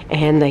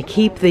 and they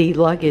keep the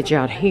luggage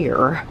out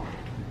here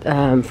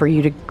for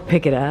you to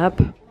pick it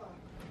up.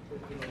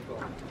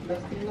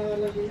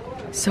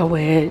 So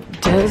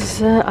it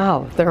does.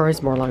 Oh, there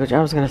is more luggage.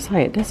 I was going to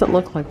say it doesn't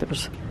look like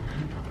there's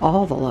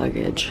all the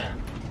luggage.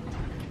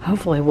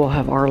 Hopefully, we'll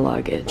have our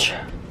luggage.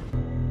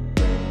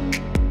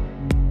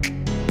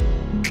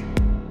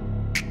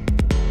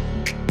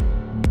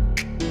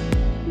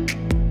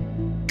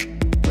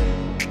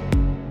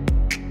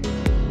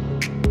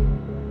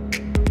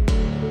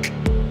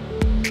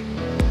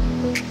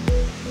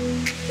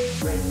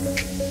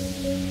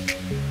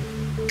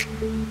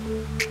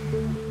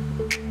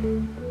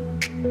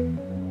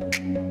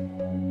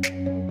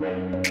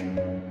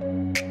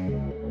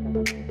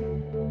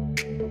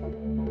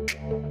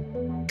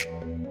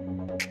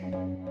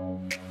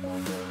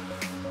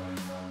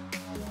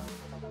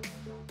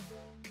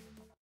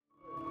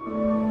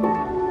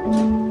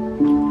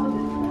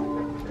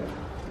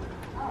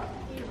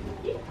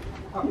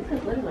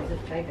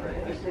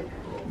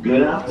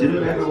 Good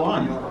afternoon,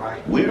 everyone.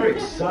 We're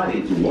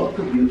excited to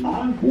welcome you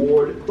on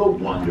board the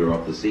Wonder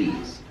of the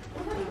Seas.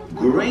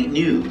 Great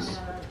news!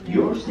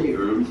 Your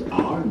staterooms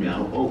are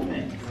now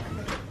open.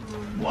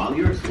 While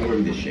you're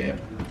exploring the ship,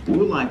 we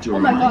would like to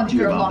remind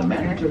you about the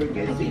mandatory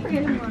guest safety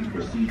briefing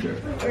procedure.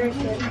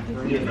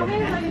 We have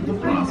enhanced the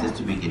process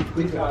to make it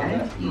quicker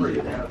and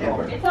easier than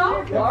ever.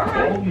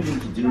 All you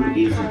need to do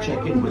is to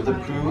check in with the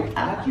crew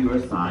at your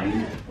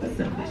assigned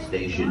assembly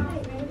station.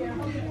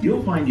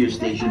 You'll find your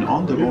station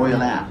on the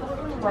Royal app,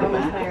 the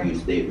back of your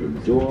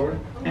stateroom door,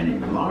 and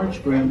in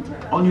large print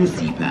on your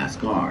SeaPass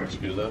card.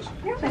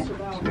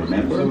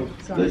 Remember,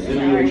 the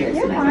sooner you check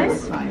in at your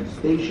assigned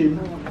station,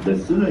 the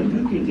sooner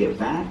you can get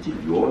back to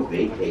your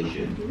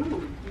vacation.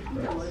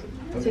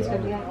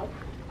 $6.58.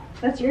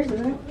 That's yours,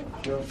 isn't it?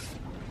 Sure.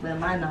 Well,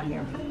 mine's not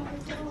here.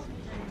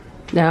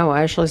 No,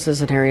 Ashley's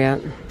isn't here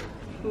yet.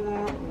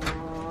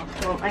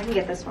 Well, I can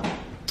get this one.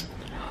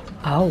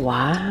 Oh, You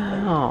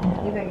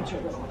wow. better get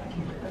your this one.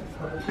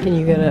 Can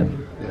you get it?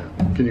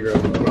 Yeah. Can you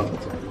grab it? Well,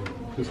 that's all.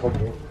 Just hold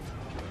it.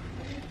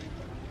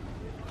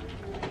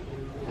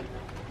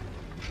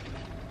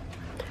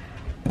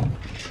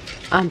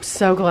 I'm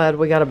so glad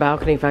we got a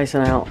balcony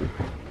facing out.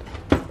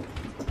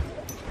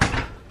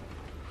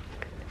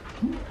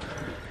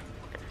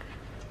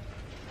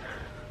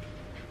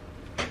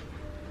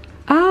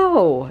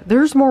 Oh,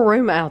 there's more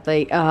room out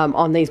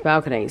on these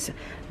balconies.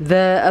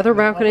 The other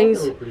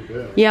balconies,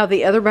 yeah,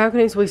 the other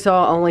balconies we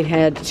saw only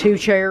had 2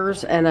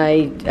 chairs and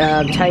a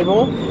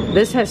table.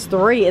 This has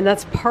 3, and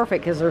that's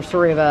perfect because there's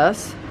 3 of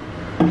us.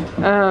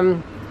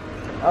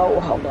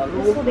 Oh, hold on.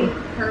 This will be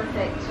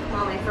perfect,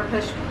 Mommy,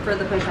 for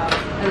the push off.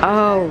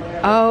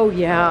 Oh,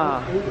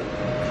 yeah.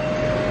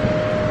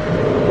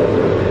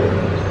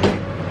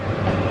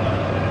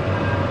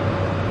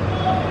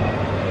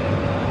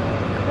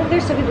 Look,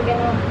 there's still people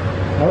getting on.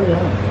 Oh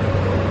yeah.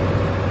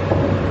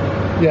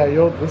 Yeah,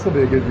 this will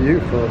be a good view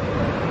for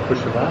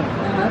pushing back.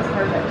 That's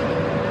perfect.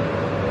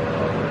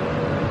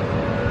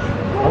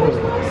 I was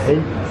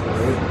hating this.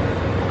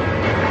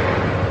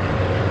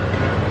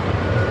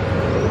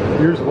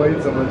 Yours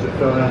weighs so much it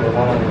fell down the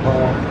bottom of the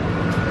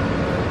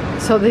hall.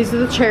 So these are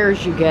the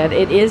chairs you get.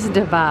 It is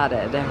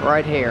divided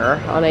right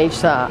here on each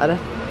side.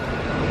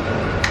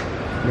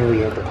 Maybe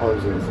you have to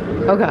close this.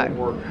 Okay.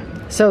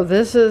 So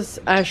this is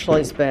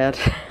Ashley's bed.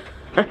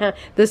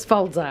 This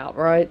folds out,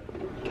 right?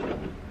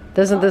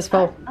 Doesn't this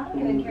fold? I don't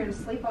even care to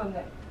sleep on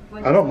that.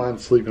 I don't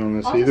mind sleeping on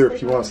this either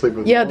if you want to sleep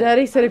with Yeah,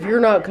 Daddy said if you're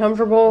not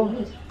comfortable.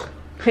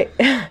 You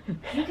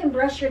can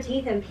brush your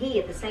teeth and pee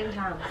at the same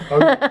time.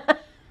 Okay.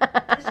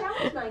 The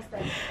shower's nice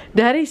though.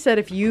 Daddy said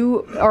if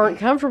you aren't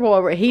comfortable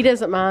over it, he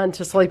doesn't mind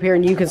to sleep here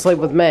and you can sleep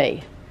with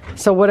me.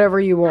 So whatever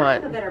you I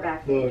have a want. better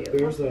back than you Look, do.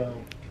 there's a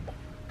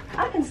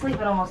I can sleep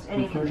in almost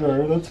anything.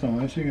 refrigerator. That's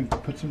nice. You can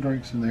put some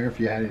drinks in there if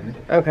you had any.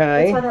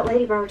 Okay. That's why that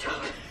lady brought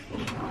told me.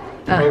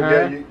 Oh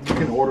yeah, you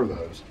can order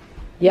those.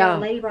 The Yeah.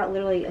 lady brought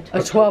literally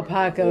a 12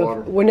 pack of,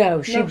 Water. well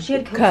no, she had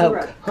Coke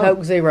Coke. Zero.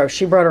 Coke Zero.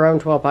 She brought her own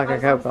 12 pack of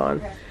Coke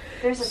on.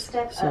 There's a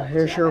step So up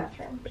here's to your, that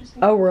bathroom. Just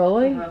oh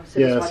really? so Yeah, just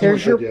someone watch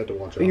Here's said your, you had to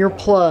watch out your for it.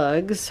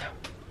 plugs.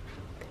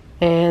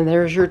 And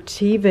there's your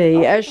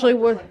TV. Ashley,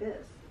 what, like this.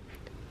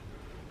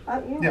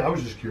 Yeah, I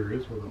was just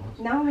curious what it was.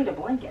 Now I need a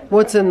blanket.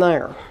 what's in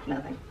there?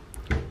 Nothing.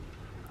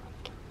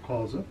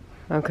 Closet.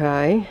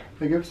 Okay.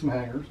 They give some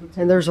hangers.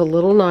 And there's a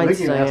little They can ask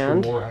for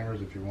nightstand. more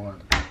hangers if you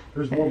want.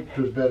 There's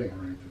bedding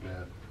underneath the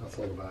bed. That's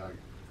all the bag.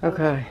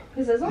 Okay.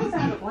 Because as long as I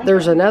have a blanket.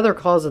 There's another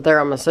closet there.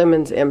 I'm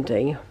assuming it's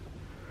empty.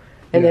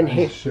 And then Yeah,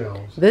 here,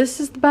 shelves. this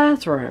is the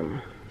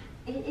bathroom.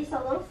 It's a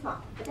little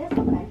small, but that's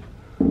okay.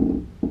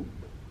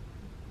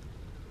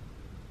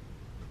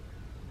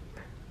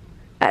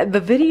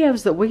 The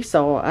videos that we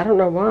saw, I don't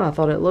know why I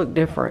thought it looked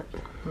different.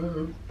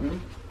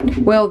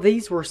 Well,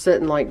 these were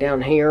sitting like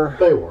down here.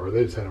 They were.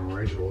 They just had them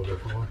arranged a little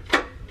differently.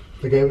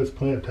 They gave us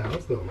plenty of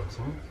towels, though, it looks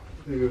like.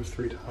 They gave us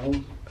 3 towels.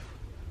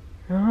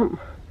 Oh,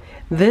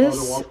 the This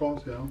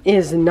washcloths, yeah.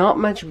 is not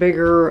much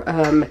bigger.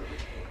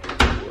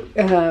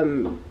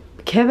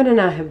 Kevin and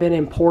I have been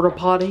in porta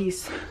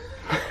potties.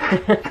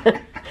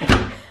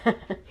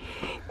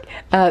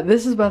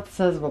 This is about the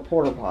size of a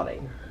porta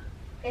potty.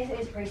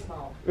 It's pretty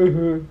small.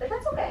 Mm-hmm. But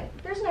that's okay.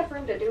 There's enough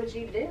room to do what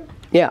you need to do.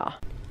 Yeah.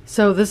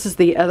 So this is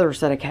the other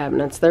set of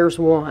cabinets. There's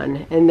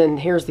one, and then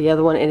here's the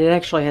other one, and it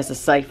actually has a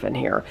safe in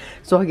here.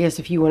 So I guess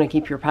if you want to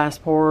keep your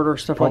passport or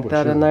stuff like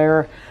that in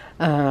there,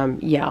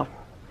 yeah.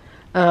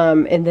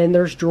 And then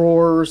there's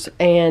drawers,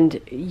 and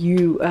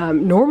you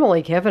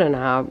normally Kevin and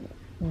I,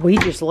 we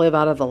just live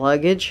out of the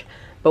luggage,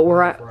 but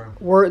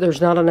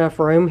there's not enough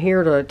room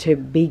here to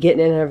be getting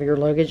in and out of your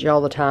luggage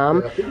all the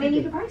time. I mean,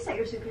 you could probably set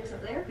your suitcase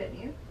up there, couldn't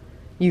you?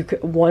 You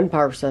could, one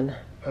person.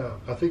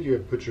 I think you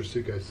would put your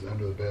suitcases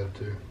under the bed,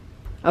 too.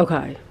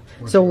 Okay.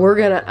 So we're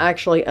going to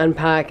actually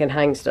unpack and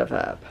hang stuff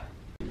up.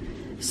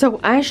 So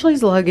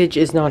Ashley's luggage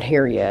is not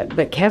here yet,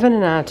 but Kevin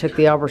and I took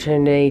the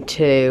opportunity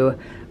to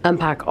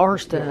unpack our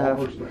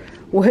stuff.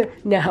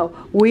 Now,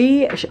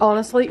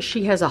 honestly,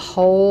 she has a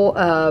whole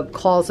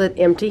closet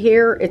empty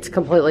here. It's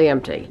completely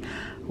empty.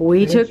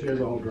 She has a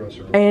whole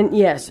dresser. And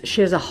yes,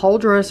 she has a whole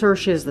dresser.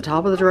 She has the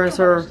top of the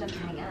dresser.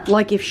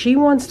 Like, if she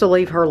wants to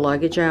leave her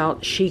luggage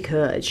out, she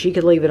could. She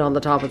could leave it on the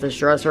top of this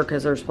dresser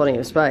because there's plenty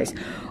of space.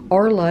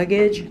 Our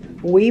luggage,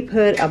 we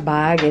put a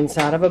bag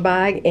inside of a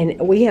bag, and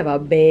we have a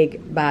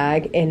big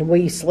bag, and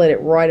we slid it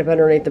right up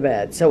underneath the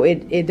bed. So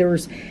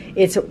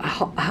it's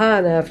high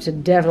enough to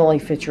definitely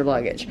fit your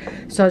luggage.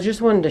 So I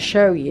just wanted to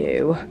show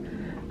you.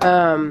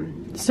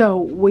 So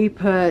we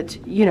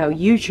put,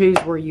 you choose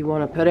where you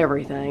want to put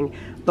everything,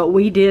 but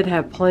we did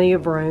have plenty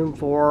of room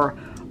for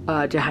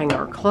to hang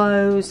our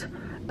clothes.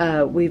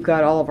 We've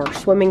got all of our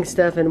swimming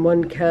stuff in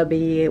one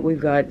cubby.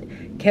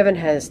 Kevin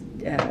has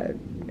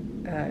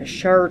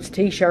shirts,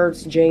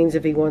 t-shirts, jeans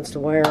if he wants to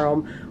wear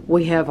them.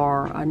 We have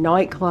our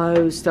night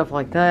clothes, stuff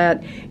like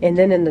that. And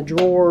then in the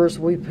drawers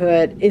we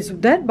put, is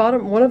that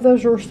one of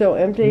those drawers still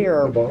empty?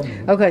 Or the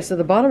bottom. Okay, so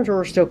the bottom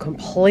drawer is still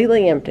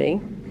completely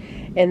empty.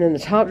 And then the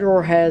top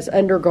drawer has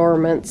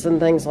undergarments and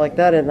things like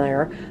that in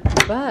there.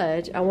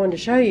 But I wanted to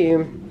show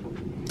you,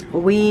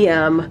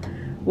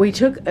 we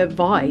took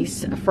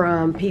advice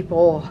from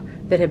people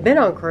that have been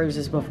on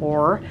cruises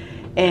before,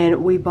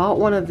 and we bought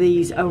one of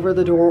these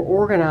over-the-door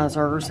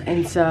organizers,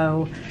 and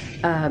so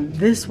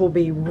this will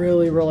be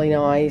really, really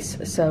nice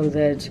so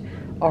that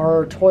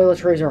our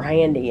toiletries are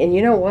handy. And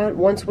you know what?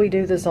 Once we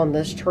do this on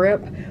this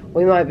trip,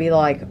 we might be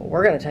like,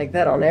 we're going to take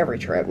that on every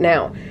trip.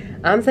 Now,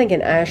 I'm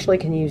thinking Ashley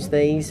can use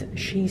these.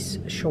 She's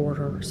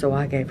shorter, so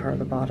I gave her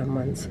the bottom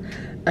ones.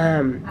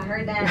 I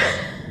heard that.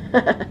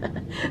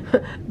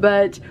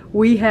 But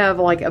we have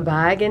like a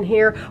bag in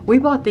here. We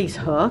bought these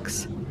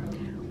hooks.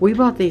 They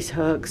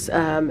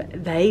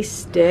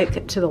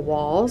stick to the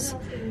walls,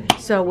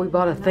 so we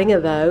bought a thing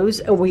of those.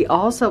 And we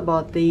also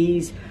bought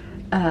these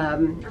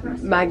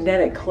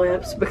magnetic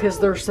clips because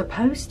they're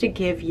supposed to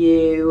give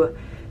you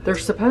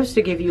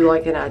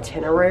like an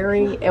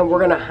itinerary, and we're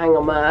gonna hang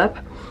them up.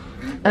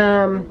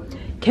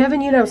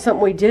 Kevin,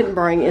 something we didn't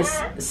bring is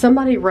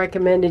somebody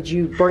recommended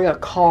you bring a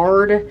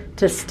card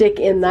to stick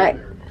in that.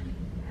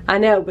 I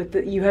know,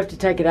 but you have to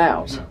take it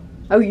out.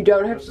 Oh, you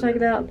don't have to take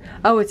it out?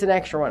 Oh, it's an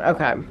extra one.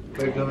 Okay.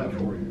 They've done that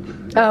for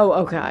you. Oh,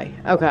 okay.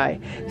 Okay.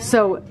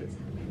 So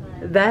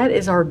that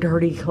is our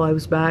dirty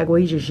clothes bag.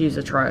 We just use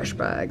a trash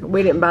bag.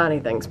 We didn't buy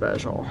anything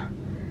special.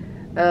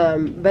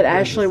 But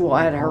Ashley will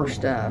add her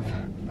stuff.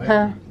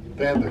 Huh?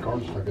 They have the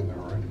card stuck in there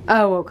already.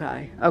 Oh,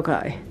 okay.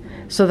 Okay.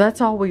 So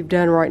that's all we've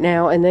done right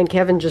now. And then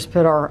Kevin just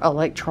put our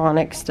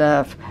electronic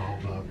stuff.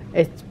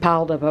 It's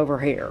piled up over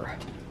here.